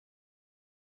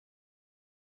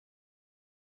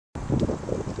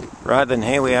Right then,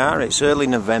 here we are. It's early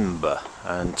November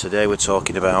and today we're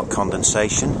talking about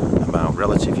condensation, about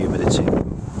relative humidity,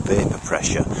 vapour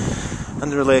pressure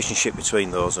and the relationship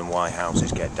between those and why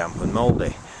houses get damp and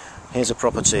mouldy. Here's a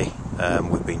property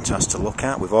we've been tasked to look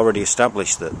at. We've already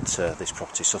established that this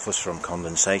property suffers from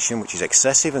condensation, which is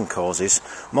excessive and causes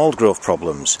mould growth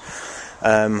problems.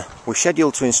 We're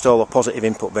scheduled to install a positive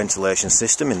input ventilation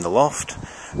system in the loft,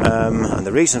 and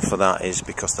the reason for that is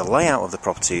because the layout of the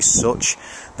property is such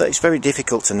that it's very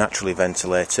difficult to naturally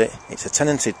ventilate it. It's a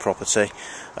tenanted property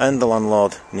and the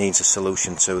landlord needs a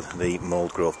solution to the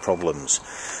mould growth problems.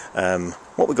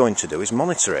 What we're going to do is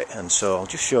monitor it, and so I'll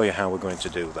just show you how we're going to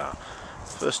do that.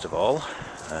 First of all,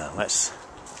 let's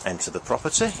enter the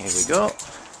property. Here we go.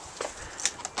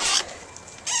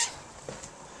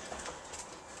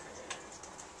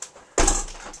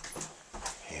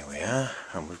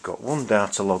 And we've got one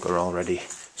data logger already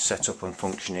set up and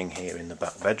functioning here in the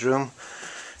back bedroom.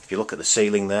 If you look at the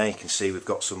ceiling there, you can see we've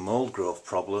got some mould growth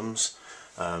problems.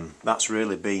 That's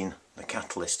really been the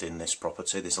catalyst in this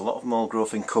property. There's a lot of mould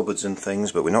growth in cupboards and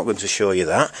things, but we're not going to show you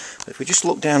that. But if we just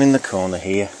look down in the corner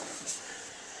here,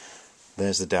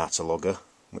 there's the data logger,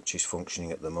 which is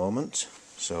functioning at the moment.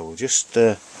 So we'll just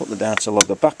put the data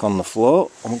logger back on the floor,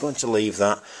 and we're going to leave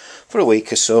that for a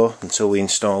week or so until we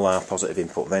install our positive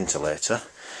input ventilator,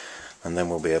 and then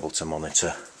we'll be able to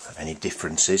monitor any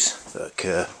differences that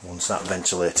occur once that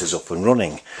ventilator's up and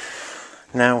running.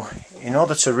 Now, in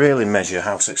order to really measure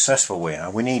how successful we are,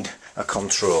 we need a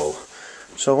control.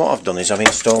 So what I've done is I've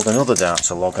installed another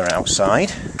data logger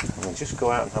outside. We'll just go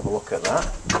out and have a look at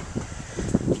that.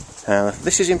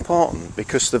 This is important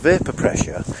because the vapour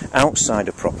pressure outside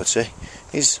a property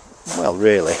is, well,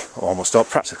 really, almost all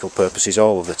practical purposes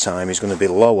all of the time, is going to be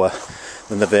lower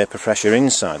than the vapour pressure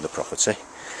inside the property.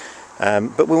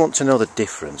 But we want to know the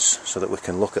difference so that we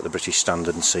can look at the British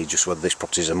standard and see just whether this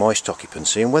property is a moist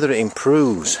occupancy and whether it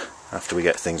improves after we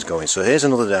get things going. So here's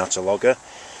another data logger.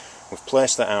 We've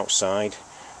placed that outside.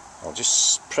 I'll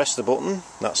just press the button.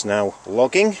 That's now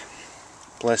logging.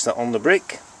 Place that on the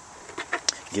brick.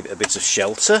 Give it a bit of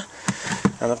shelter.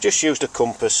 And I've just used a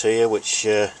compass here which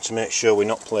to make sure we're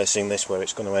not placing this where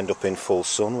it's going to end up in full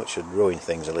sun, which would ruin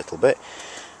things a little bit,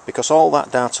 because all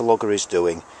that data logger is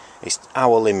doing is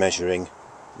hourly measuring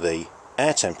the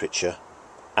air temperature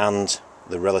and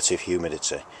the relative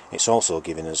humidity. It's also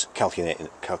giving us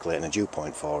calculating a dew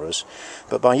point for us,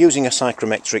 but by using a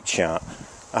psychrometric chart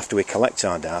after we collect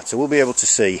our data, we'll be able to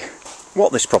see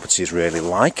what this property is really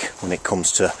like when it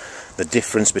comes to the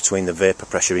difference between the vapour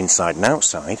pressure inside and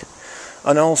outside,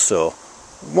 and also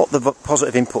what the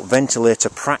positive input ventilator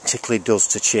practically does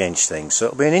to change things. So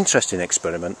it'll be an interesting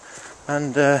experiment,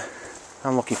 and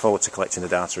I'm looking forward to collecting the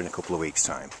data in a couple of weeks'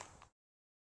 time.